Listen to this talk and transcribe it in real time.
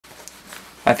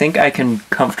I think I can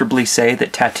comfortably say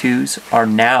that tattoos are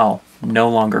now no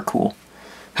longer cool.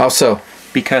 How so?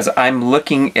 Because I'm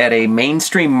looking at a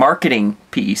mainstream marketing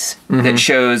piece that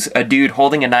shows a dude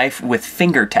holding a knife with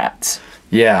finger tats.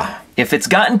 Yeah. If it's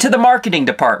gotten to the marketing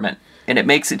department and it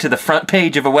makes it to the front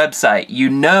page of a website, you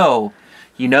know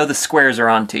the squares are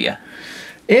onto you.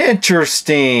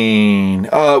 Interesting.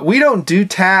 We don't do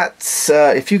tats.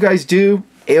 If you guys do,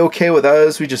 A-okay with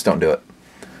us. We just don't do it.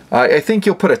 I think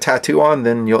you'll put a tattoo on,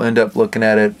 then you'll end up looking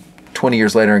at it 20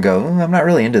 years later and go, I'm not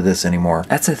really into this anymore.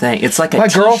 That's the thing. It's like a My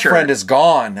t-shirt. girlfriend is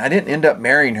gone. I didn't end up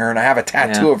marrying her, and I have a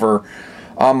tattoo of her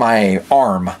on my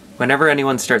arm. Whenever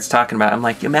anyone starts talking about it, I'm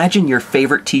like, imagine your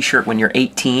favorite t-shirt when you're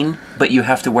 18, but you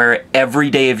have to wear it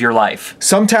every day of your life.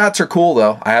 Some tats are cool,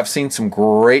 though. I have seen some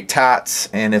great tats,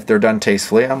 and if they're done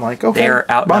tastefully, I'm like, okay.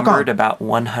 They're outnumbered about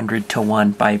 100 to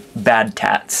 1 by bad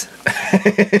tats.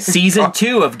 Season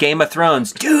 2 of Game of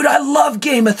Thrones. Dude, I love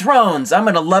Game of Thrones. I'm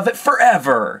going to love it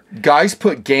forever. Guys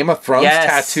put Game of Thrones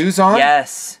tattoos on?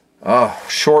 Yes. Oh,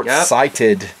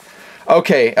 short-sighted. Yep.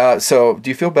 Okay, so do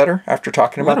you feel better after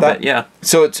talking about that? Bit, yeah.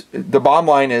 So the bottom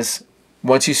line is,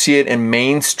 once you see it in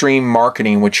mainstream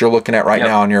marketing, which you're looking at right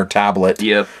now on your tablet,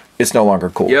 it's no longer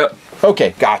cool. Yep.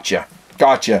 Okay, gotcha.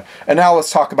 And now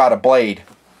let's talk about a blade.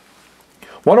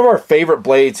 One of our favorite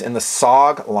blades in the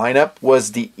SOG lineup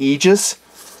was the Aegis.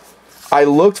 I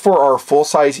looked for our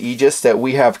full-size Aegis that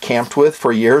we have camped with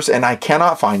for years, and I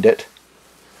cannot find it.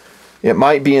 It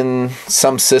might be in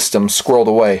some system squirreled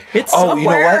away. It's somewhere. You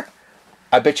know what?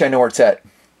 I bet you I know where it's at.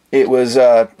 It was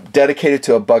dedicated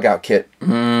to a bug-out kit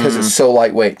because it's so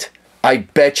lightweight. I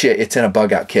bet you it's in a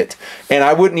bug-out kit. And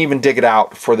I wouldn't even dig it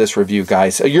out for this review,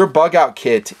 guys. Your bug-out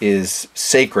kit is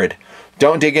sacred.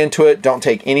 Don't dig into it. Don't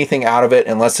take anything out of it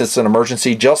unless it's an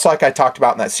emergency. Just like I talked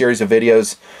about in that series of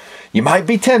videos. You might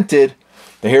be tempted,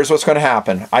 but here's what's going to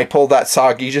happen. I pulled that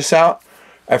SOG Aegis out.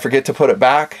 I forget to put it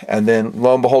back. And then,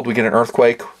 lo and behold, we get an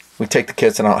earthquake. We take the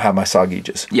kits and I don't have my SOG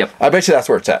Aegis. Yep. I bet you that's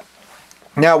where it's at.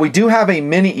 Now, we do have a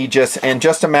mini Aegis, and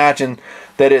just imagine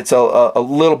that it's a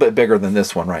little bit bigger than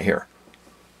this one right here.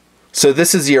 So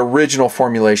this is the original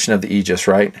formulation of the Aegis,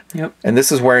 right? Yep. And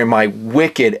this is wearing my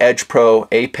wicked Edge Pro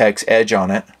Apex Edge on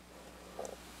it.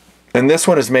 And this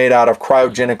one is made out of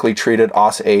cryogenically treated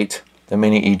OS 8, the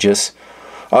mini Aegis.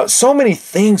 So many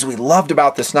things we loved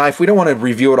about this knife. We don't want to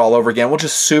review it all over again. We'll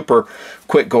just super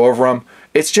quick go over them.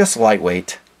 It's just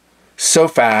lightweight. So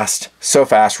fast,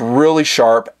 really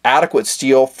sharp, adequate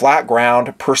steel, flat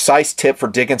ground, precise tip for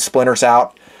digging splinters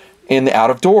out in the out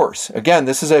of doors. Again,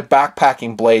 this is a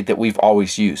backpacking blade that we've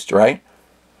always used, right?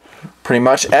 Pretty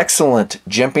much excellent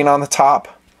jimping on the top.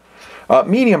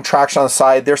 Medium traction on the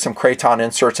side. There's some Kraton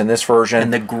inserts in this version.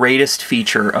 And the greatest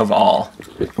feature of all.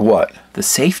 What? The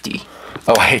safety.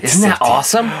 Oh, I hate the safety. Isn't that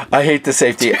awesome? I hate the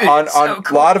safety. Dude, on so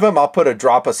cool. A lot of them, I'll put a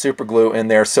drop of super glue in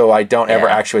there so I don't ever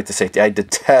actuate the safety. I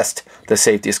detest the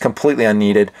safety. It's completely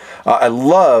unneeded. I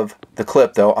love the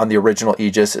clip, though, on the original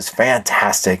Aegis. It's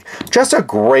fantastic. Just a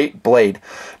great blade.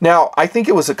 Now, I think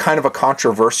it was a kind of a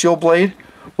controversial blade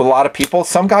with a lot of people.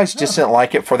 Some guys just didn't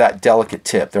like it for that delicate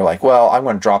tip. They're like, well, I'm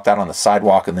going to drop that on the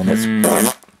sidewalk and then it's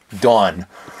done.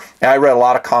 And I read a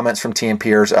lot of comments from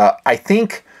TMPers. I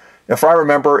think, if I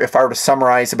remember, if I were to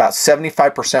summarize, about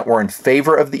 75% were in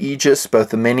favor of the Aegis, both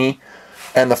the mini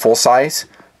and the full size.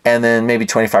 And then maybe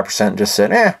 25% just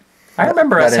said, I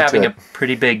remember us having a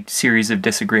pretty big series of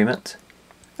disagreements.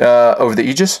 Over the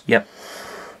Aegis? Yep.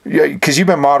 Yeah, because you've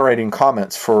been moderating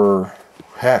comments for,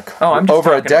 heck, I'm just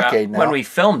over a decade now. When we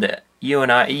filmed it, you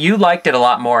and I, you liked it a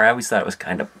lot more. I always thought it was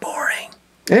kind of boring.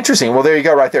 Interesting. Well, there you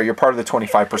go right there. You're part of the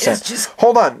 25%.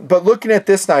 Hold on. But looking at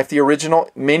this knife, the original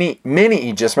mini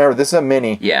Aegis, remember, this is a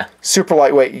mini. Yeah. Super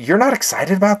lightweight. You're not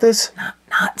excited about this?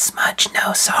 Not as much.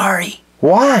 No, sorry.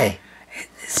 Why?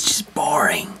 It's just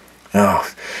boring.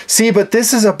 Oh. See, but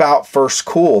this is about first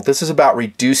cool. This is about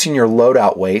reducing your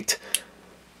loadout weight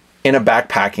in a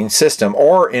backpacking system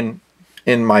or in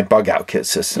my bug out kit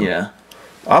system. Yeah.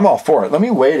 I'm all for it. Let me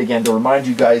weigh it again to remind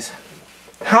you guys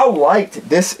how light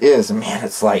this is. Man,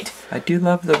 it's light. I do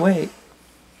love the weight.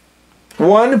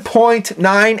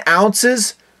 1.9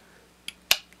 ounces.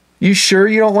 You sure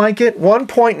you don't like it?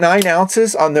 1.9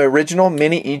 ounces on the original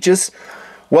mini Aegis.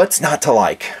 What's not to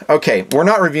like? Okay, we're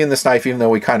not reviewing this knife even though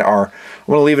we kind of are. I'm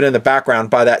going to leave it in the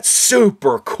background by that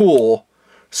super cool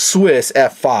Swiss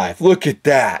F5. Look at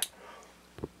that.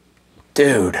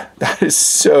 Dude, that is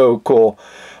so cool.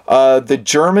 The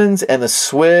Germans and the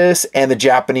Swiss and the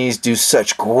Japanese do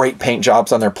such great paint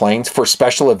jobs on their planes for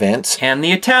special events. And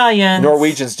the Italians.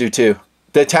 Norwegians do too.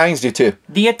 The Italians do too.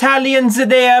 The Italians,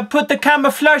 they put the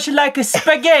camouflage like a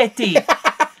spaghetti.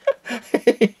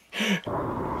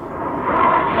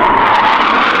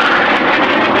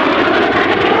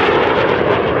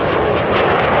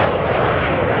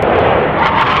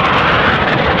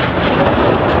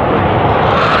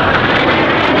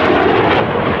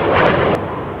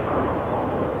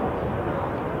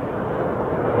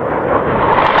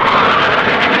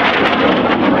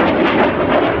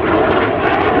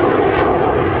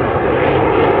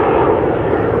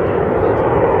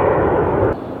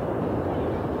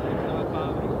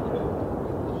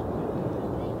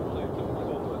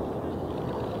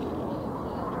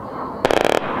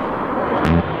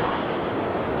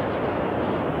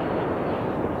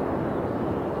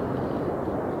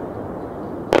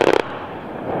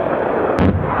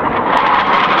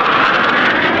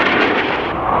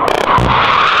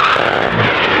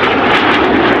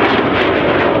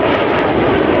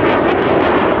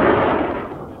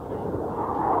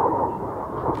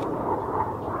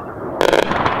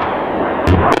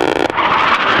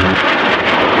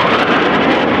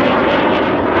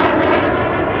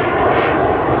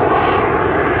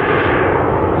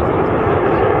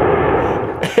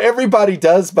 everybody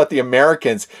does but the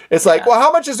Americans. It's like, well,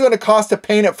 how much is it going to cost to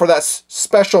paint it for that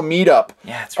special meetup?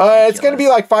 Yeah, it's going to be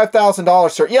like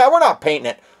 $5,000, sir. Yeah, we're not painting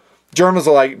it. Germans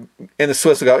are like, and the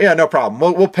Swiss will go, yeah, no problem.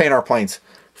 We'll paint our planes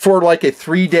for like a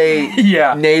 3-day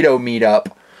NATO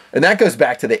meetup. And that goes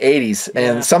back to the 80s.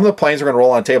 And some of the planes we're going to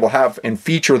roll on the table have and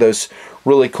feature those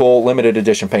really cool limited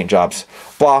edition paint jobs.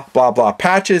 Blah, blah, blah.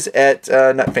 Patches at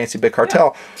Nutnfancy Big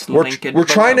Cartel. Yeah, we're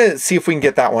trying to see if we can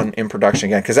get that one in production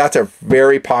again, because that's a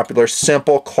very popular,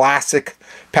 simple, classic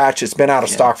patch. It's been out of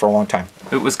stock for a long time.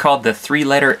 It was called the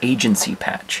 3-letter agency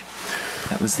patch.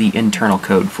 That was the internal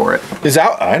code for it. Is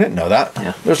that? I didn't know that.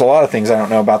 Yeah. There's a lot of things I don't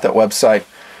know about that website.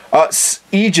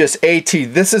 Aegis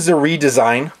AT. This is a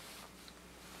redesign.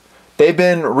 They've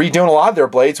been redoing a lot of their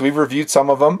blades. We've reviewed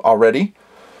some of them already.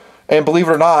 And believe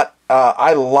it or not,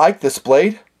 I like this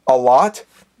blade a lot.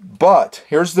 But,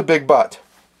 here's the big but.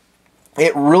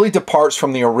 It really departs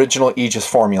from the original Aegis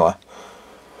formula.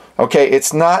 Okay,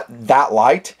 it's not that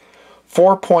light.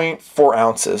 4.4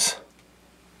 ounces.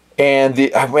 And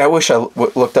I wish I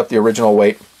looked up the original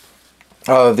weight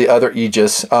of the other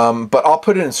Aegis. But I'll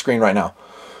put it in screen right now.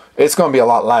 It's going to be a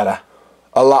lot lighter.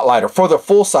 A lot lighter for the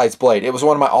full-size blade. It was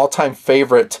one of my all-time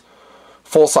favorite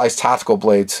full-size tactical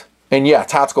blades. And yeah,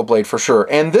 tactical blade for sure.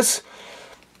 And this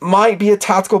might be a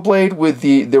tactical blade with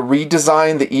the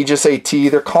redesign, the Aegis AT.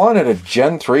 They're calling it a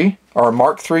Gen 3 or a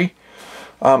Mark 3.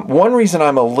 One reason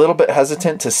I'm a little bit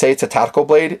hesitant to say it's a tactical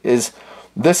blade is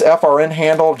this FRN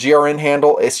handle, GRN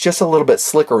handle, it's just a little bit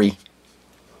slickery.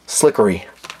 Slickery.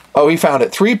 Oh, we found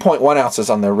it. 3.1 ounces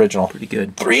on the original. Pretty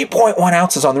good. 3.1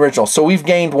 ounces on the original. So we've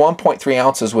gained 1.3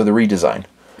 ounces with a redesign.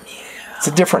 Yeah. It's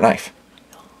a different knife.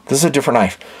 This is a different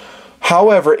knife.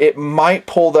 However, it might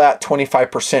pull that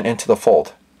 25% into the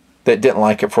fold that didn't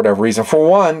like it for whatever reason. For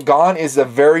one, gone is the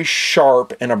very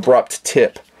sharp and abrupt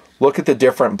tip. Look at the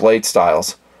different blade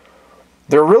styles.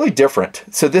 They're really different.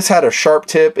 So this had a sharp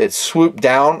tip. It swooped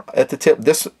down at the tip.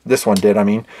 This one did, I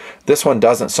mean. This one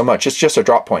doesn't so much. It's just a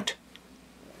drop point.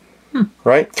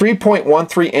 Right?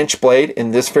 3.13 inch blade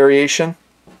in this variation.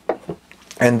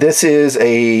 And this is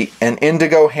an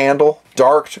indigo handle,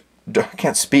 dark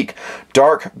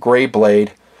gray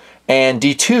blade. And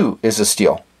D2 is a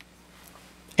steel.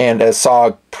 And as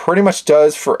SOG pretty much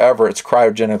does forever, it's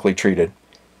cryogenically treated,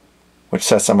 which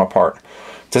sets them apart.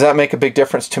 Does that make a big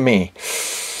difference to me?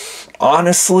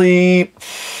 Honestly,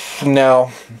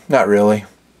 no, not really.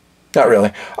 Not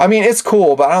really. I mean, it's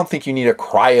cool, but I don't think you need a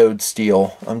cryoed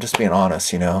steel. I'm just being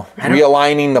honest, you know.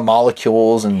 Realigning the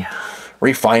molecules and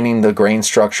refining the grain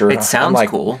structure. It sounds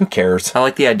cool. Who cares? I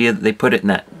like the idea that they put it in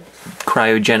that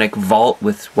cryogenic vault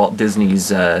with Walt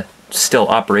Disney's still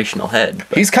operational head.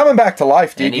 He's coming back to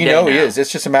life, dude. You know he is.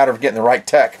 It's just a matter of getting the right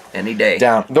tech. Any day.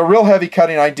 Down. The real heavy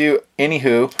cutting I do,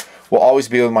 anywho, will always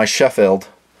be with my Sheffield.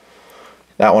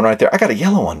 That one right there. I got a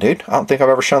yellow one, dude. I don't think I've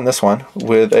ever shown this one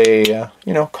with a,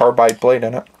 carbide blade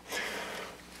in it.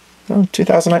 Oh,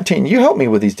 2019. You helped me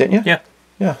with these, didn't you? Yeah.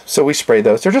 Yeah. So we sprayed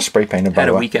those. They're just spray painted, by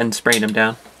the way. Had a weekend spraying them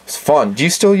down. It's fun. Do you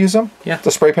still use them? Yeah.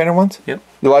 The spray painted ones? Yep.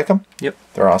 You like them? Yep.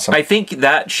 They're awesome. I think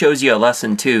that shows you a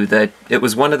lesson, too, that it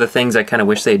was one of the things I kind of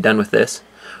wish they had done with this.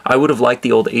 I would have liked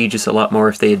the old Aegis a lot more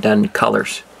if they had done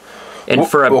colors. And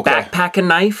for a backpacking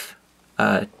knife,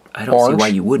 I don't see why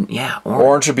you wouldn't. Yeah,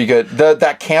 orange would be good.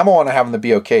 That camo one I have in the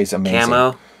BOK is amazing.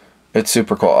 Camo. It's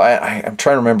super cool. I'm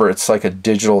trying to remember. It's like a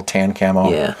digital tan camo.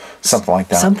 Yeah. Something like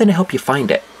that. Something to help you find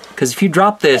it. Because if you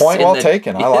drop this in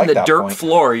the dirt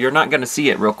floor, you're not going to see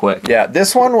it real quick. Yeah,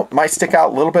 this one might stick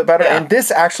out a little bit better. Yeah. And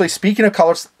this actually, speaking of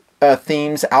colors,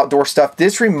 themes, outdoor stuff,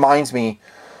 this reminds me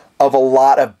of a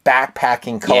lot of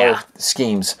backpacking color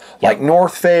schemes. Like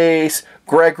North Face,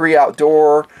 Gregory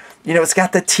Outdoor. It's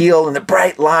got the teal and the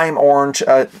bright lime orange.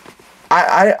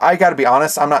 I got to be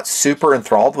honest, I'm not super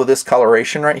enthralled with this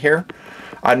coloration right here.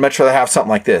 I'd much rather have something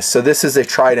like this. So this is a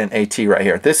Trident AT right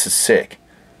here. This is sick.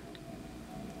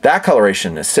 That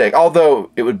coloration is sick. Although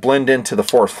it would blend into the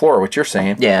fourth floor, what you're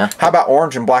saying. Yeah. How about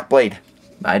orange and black blade?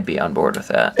 I'd be on board with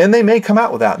that. And they may come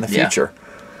out with that in the future.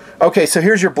 Okay, so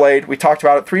here's your blade. We talked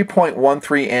about it,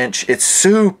 3.13 inch. It's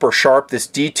super sharp, this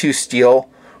D2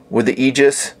 steel with the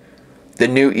Aegis. The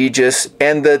new Aegis,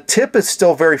 and the tip is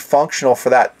still very functional for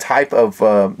that type of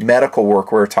medical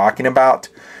work we're talking about.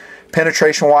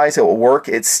 Penetration wise, it will work.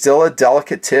 It's still a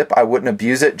delicate tip. I wouldn't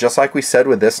abuse it, just like we said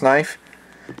with this knife.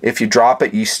 If you drop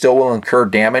it, you still will incur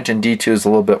damage, and D2 is a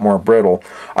little bit more brittle.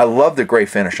 I love the gray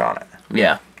finish on it.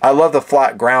 Yeah. I love the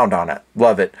flat ground on it.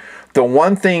 Love it. The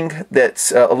one thing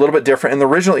that's a little bit different, and the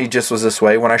original Aegis was this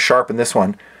way when I sharpened this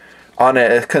one. On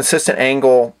a consistent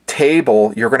angle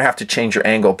table, you're going to have to change your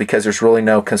angle because there's really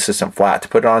no consistent flat to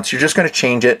put it on. So you're just going to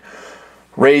change it,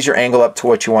 raise your angle up to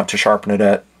what you want to sharpen it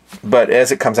at, but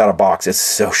as it comes out of box, it's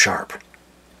so sharp.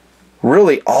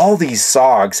 Really, all these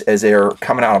SOGs as they're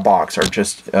coming out of box are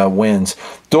just wins.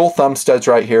 Dual thumb studs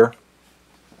right here.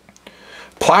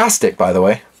 Plastic, by the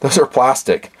way. Those are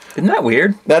plastic. Isn't that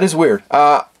weird? That is weird.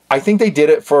 I think they did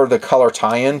it for the color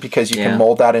tie-in because you can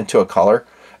mold that into a color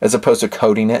as opposed to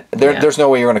coating it. There's no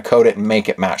way you're going to coat it and make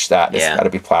it match that. It's got to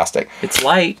be plastic. It's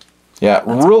light. Yeah,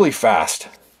 really fast.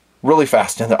 Really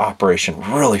fast in the operation.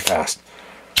 Really fast.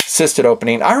 Assisted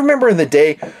opening. I remember in the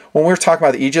day when we were talking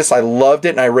about the Aegis, I loved it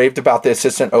and I raved about the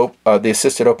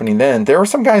assisted opening then. There were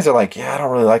some guys that are like, yeah, I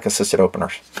don't really like assisted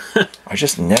openers. I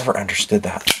just never understood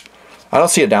that. I don't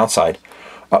see a downside.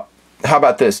 How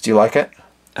about this? Do you like it?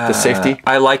 The safety?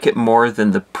 I like it more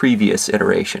than the previous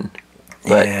iteration.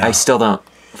 But I still don't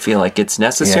feel like it's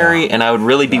necessary, and I would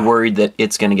really be worried that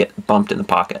it's going to get bumped in the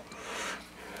pocket.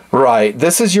 Right.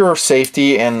 This is your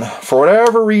safety, and for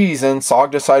whatever reason,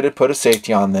 SOG decided to put a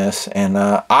safety on this, and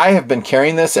I have been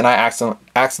carrying this, and I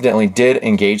accidentally did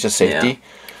engage the safety.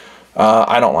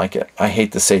 I don't like it. I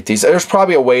hate the safeties. There's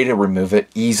probably a way to remove it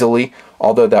easily,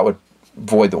 although that would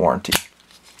void the warranty.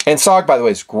 And SOG, by the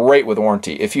way, is great with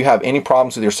warranty. If you have any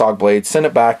problems with your SOG blade, send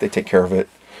it back. They take care of it.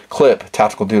 Clip,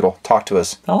 Tactical Doodle, talk to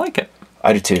us. I like it.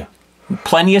 I do too.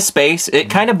 Plenty of space. It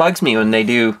kind of bugs me when they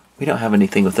do. We don't have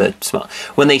anything with a small.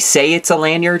 When they say it's a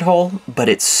lanyard hole, but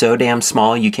it's so damn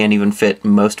small you can't even fit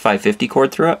most 550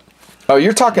 cord through it. Oh,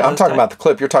 you're talking. I'm talking about the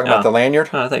clip. You're talking about the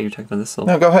lanyard. Oh, I thought you were talking about this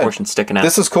little portion sticking out.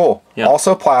 This is cool. Yeah.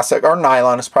 Also plastic or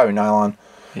nylon. It's probably nylon.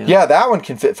 Yeah, that one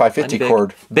can fit 550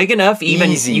 cord. Big enough,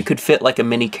 even you could fit like a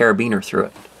mini carabiner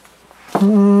through it.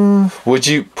 Would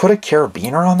you put a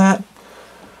carabiner on that?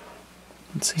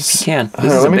 Let's see if you can.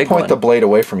 Let me point the blade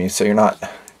away from you so you're not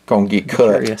going to get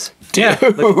cut. Yeah,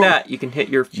 look at that. You can hit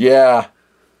your... Yeah.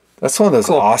 That's one of those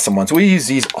awesome ones. We use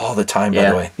these all the time,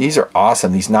 by the way. These are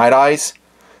awesome. These Night Eyes,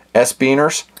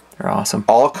 S-Beaners. They're awesome.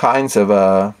 All kinds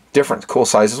of different cool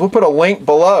sizes. We'll put a link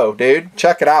below, dude.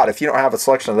 Check it out. If you don't have a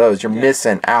selection of those, you're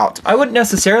missing out. I wouldn't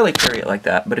necessarily carry it like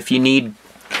that, but if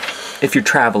you're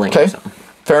traveling or something.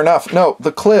 Fair enough. No,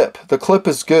 the clip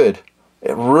is good.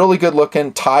 Really good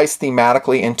looking, ties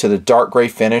thematically into the dark gray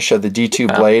finish of the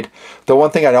D2 blade. The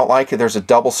one thing I don't like is there's a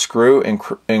double screw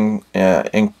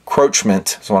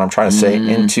encroachment, is what I'm trying to say,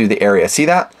 into the area. See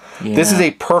that? Yeah. This is a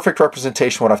perfect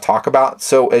representation of what I've talked about.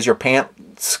 So as your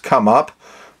pants come up,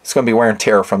 it's going to be wear and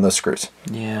tear from those screws.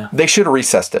 Yeah. They should have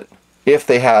recessed it if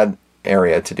they had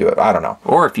area to do it. I don't know.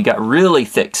 Or if you got really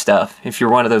thick stuff, if you're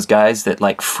one of those guys that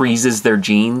like freezes their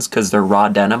jeans because they're raw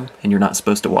denim and you're not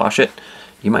supposed to wash it,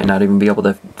 you might not even be able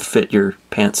to fit your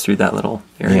pants through that little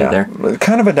area there.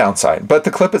 Kind of a downside. But the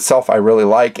clip itself I really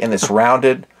like, and it's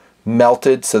rounded,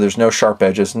 melted, so there's no sharp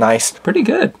edges. Nice. Pretty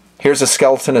good. Here's a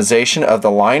skeletonization of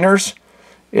the liners.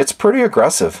 It's pretty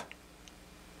aggressive.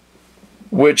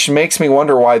 Which makes me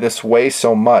wonder why this weighs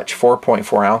so much,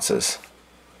 4.4 ounces.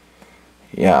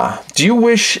 Yeah. Do you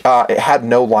wish it had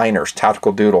no liners,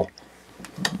 Tactical Doodle?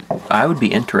 I would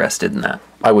be interested in that.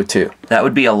 I would too. That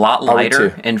would be a lot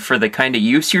lighter, and for the kind of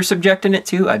use you're subjecting it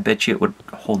to, I bet you it would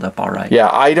hold up all right.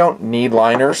 Yeah, I don't need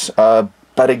liners,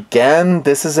 but again,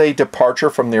 this is a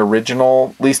departure from the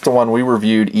original, at least the one we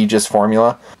reviewed, Aegis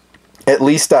formula. At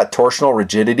least that torsional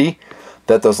rigidity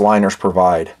that those liners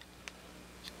provide.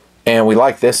 And we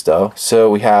like this though,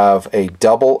 so we have a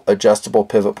double adjustable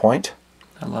pivot point.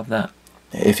 I love that.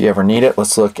 If you ever need it,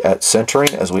 let's look at centering,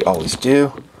 as we always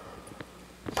do.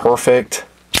 Perfect.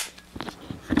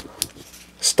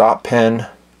 Stop pin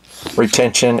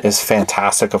retention is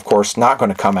fantastic, of course, not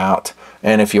going to come out.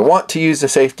 And if you want to use the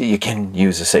safety, you can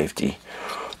use the safety.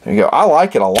 There you go. I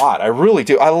like it a lot. I really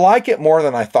do. I like it more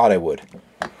than I thought I would.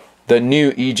 The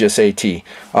new Aegis AT.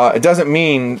 It doesn't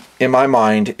mean, in my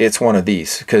mind, it's one of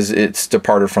these, because it's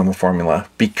departed from the formula,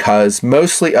 because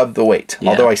mostly of the weight. Yeah.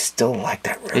 Although I still like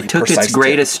that really precise. It took its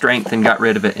greatest strength and got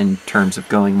rid of it in terms of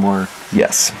going more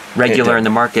regular in the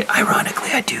market.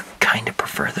 Ironically, I do kind of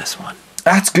prefer this one.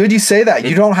 That's good you say that.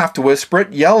 You don't have to whisper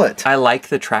it, yell it. I like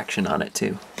the traction on it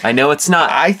too. I know it's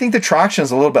not. I think the traction is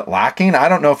a little bit lacking. I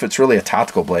don't know if it's really a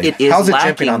tactical blade. It is How's it lacking,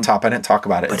 jumping on top? I didn't talk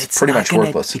about it. It's pretty much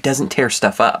worthless. It doesn't tear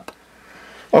stuff up.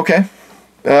 Okay.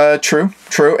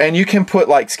 True. And you can put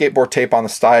like skateboard tape on the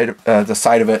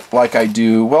side of it like I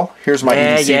do. Well, here's my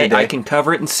EDC today. I can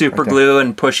cover it in super glue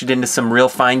and push it into some real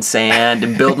fine sand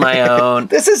and build my own.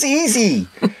 This is easy.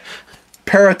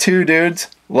 Para 2, dudes.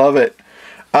 Love it.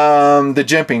 The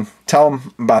jimping. Tell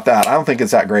them about that. I don't think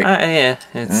it's that great. Yeah,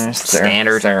 it's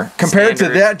standard. Compared to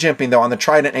that jimping, though, on the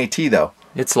Trident AT, though.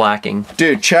 It's lacking.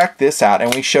 Dude, check this out.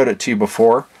 And we showed it to you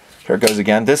before. Here it goes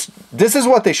again. This is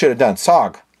what they should have done.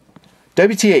 SOG.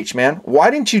 WTH, man. Why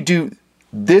didn't you do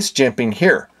this jimping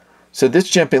here? So this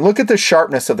jimping, look at the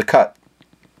sharpness of the cut.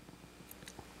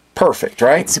 Perfect,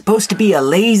 right? It's supposed to be a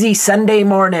lazy Sunday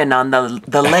morning on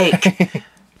the lake.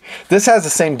 This has the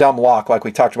same dumb lock like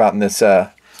we talked about in this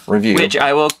review. Which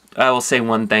I will say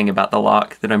one thing about the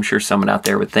lock that I'm sure someone out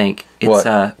there would think. It's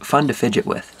fun to fidget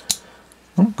with.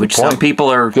 Which some people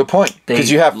are... Good point.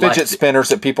 Because you have fidget spinners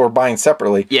that people are buying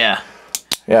separately. Yeah.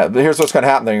 Yeah, but here's what's going to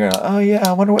happen. Then you're going to, oh yeah,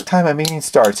 I wonder what time my meeting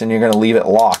starts. And you're going to leave it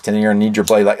locked. And you're going to need your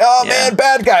blade like, oh man,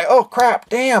 bad guy. Oh crap,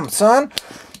 damn, son.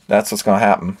 That's what's going to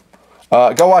happen.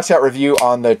 Go watch that review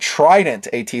on the Trident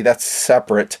AT. That's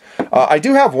separate. I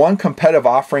do have one competitive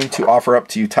offering to offer up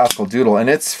to you, Tactical Doodle. And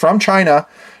it's from China,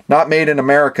 not made in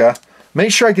America.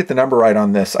 Make sure I get the number right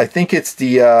on this. I think it's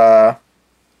the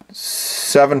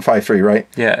 753, right?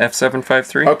 Yeah,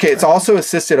 F753. Okay, it's also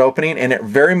assisted opening, and it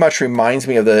very much reminds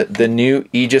me of the new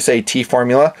Aegis AT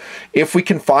formula. If we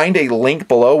can find a link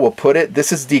below, we'll put it.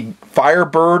 This is the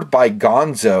Firebird by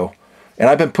Gonzo. And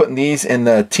I've been putting these in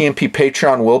the TMP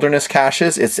Patreon Wilderness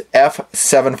caches. It's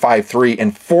F753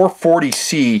 and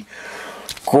 440C.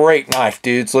 Great knife,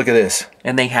 dudes. Look at this.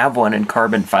 And they have one in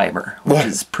carbon fiber, which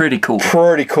is pretty cool.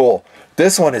 Pretty cool.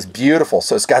 This one is beautiful.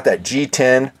 So it's got that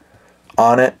G10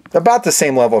 on it. About the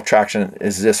same level of traction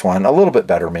as this one. A little bit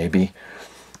better, maybe.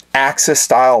 Axis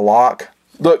style lock.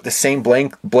 Look, the same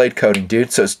blade coating,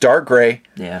 dude. So it's dark gray.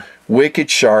 Yeah. Wicked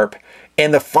sharp.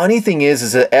 And the funny thing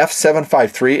is the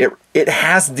F753, it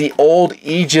has the old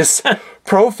Aegis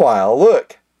profile.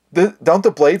 Look. Don't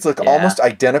the blades look almost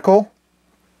identical?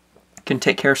 Can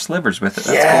take care of slivers with it.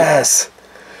 That's yes. Cool.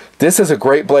 This is a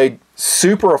great blade.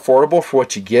 Super affordable for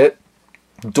what you get.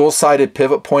 Dual-sided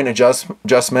pivot point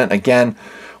adjustment. Again,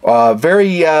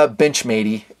 very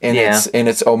Benchmatey in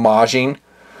its homaging.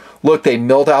 Look, they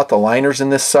milled out the liners in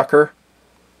this sucker.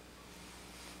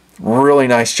 Really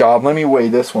nice job. Let me weigh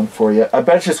this one for you. I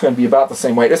bet it's just going to be about the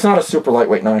same weight. It's not a super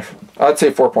lightweight knife. I'd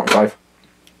say 4.5.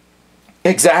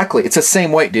 Exactly. It's the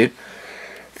same weight, dude.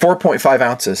 4.5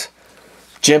 ounces.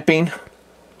 Jimping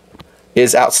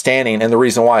is outstanding, and the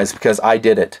reason why is because I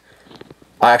did it.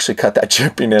 I actually cut that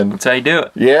jimping in. That's how you do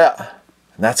it. Yeah.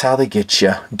 And that's how they get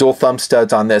you. Dual thumb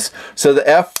studs on this. So the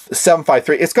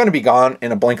F753, it's going to be gone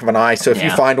in a blink of an eye. So if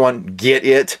you find one, get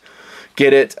it.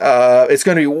 Get it. It's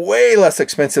going to be way less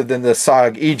expensive than the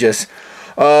SOG Aegis.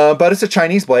 But it's a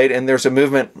Chinese blade, and there's a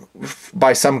movement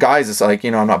by some guys. It's like,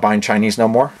 I'm not buying Chinese no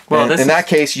more. Well, in that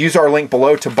case, use our link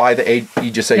below to buy the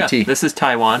Aegis AT. This is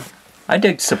Taiwan. I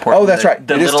did support that's right.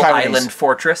 The little island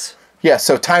fortress. Yeah,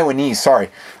 so Taiwanese, sorry.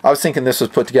 I was thinking this was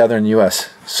put together in the U.S.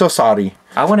 So Saudi.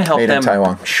 I want to help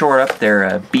them shore up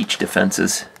their beach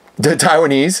defenses. The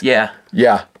Taiwanese? Yeah.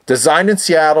 Yeah. Designed in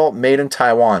Seattle, made in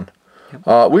Taiwan.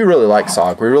 We really like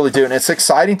SOG. We really do. And it's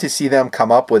exciting to see them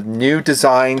come up with new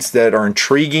designs that are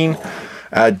intriguing,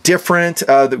 different,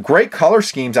 the great color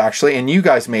schemes, actually. And you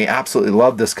guys may absolutely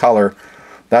love this color.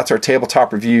 That's our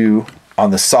tabletop review on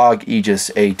the SOG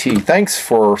Aegis AT. Thanks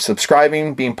for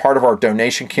subscribing, being part of our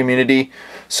donation community,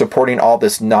 supporting all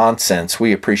this nonsense.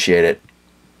 We appreciate it.